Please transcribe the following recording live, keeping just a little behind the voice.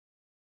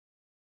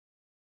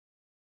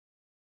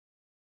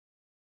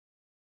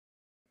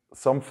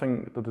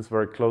something that is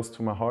very close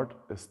to my heart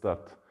is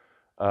that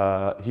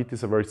heat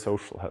is a very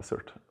social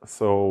hazard.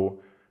 So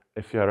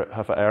if you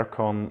have an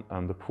aircon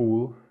and a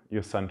pool, you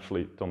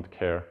essentially don't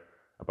care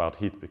about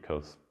heat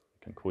because you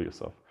can cool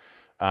yourself.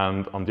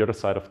 And on the other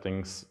side of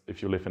things,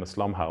 if you live in a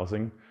slum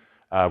housing,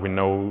 we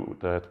know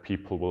that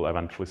people will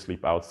eventually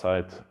sleep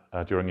outside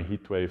during a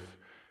heat wave,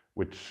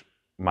 which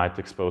might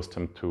expose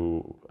them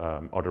to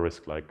other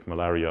risks like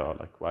malaria,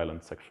 like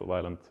violence, sexual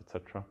violence,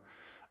 etc.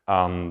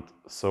 And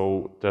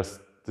so there's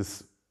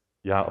this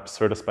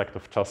absurd aspect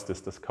of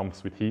justice that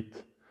comes with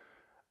heat.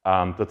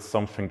 And that's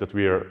something that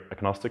we are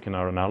agnostic in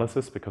our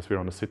analysis because we're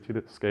on a city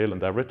scale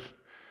and average.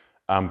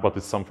 But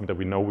it's something that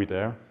we know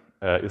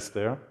is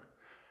there.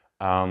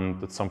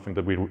 And it's something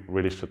that we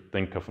really should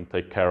think of and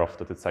take care of,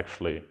 that it's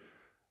actually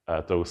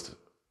those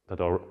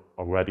that are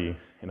already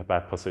in a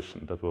bad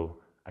position that will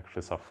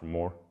actually suffer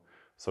more.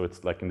 So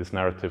it's like in this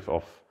narrative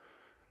of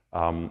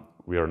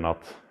we are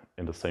not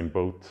in the same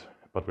boat,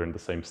 but we're in the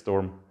same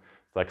storm.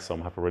 It's like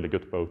some have a really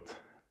good boat,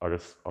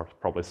 others are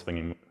probably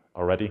swinging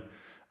already,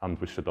 and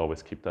we should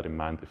always keep that in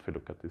mind if we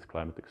look at these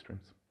climate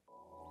extremes.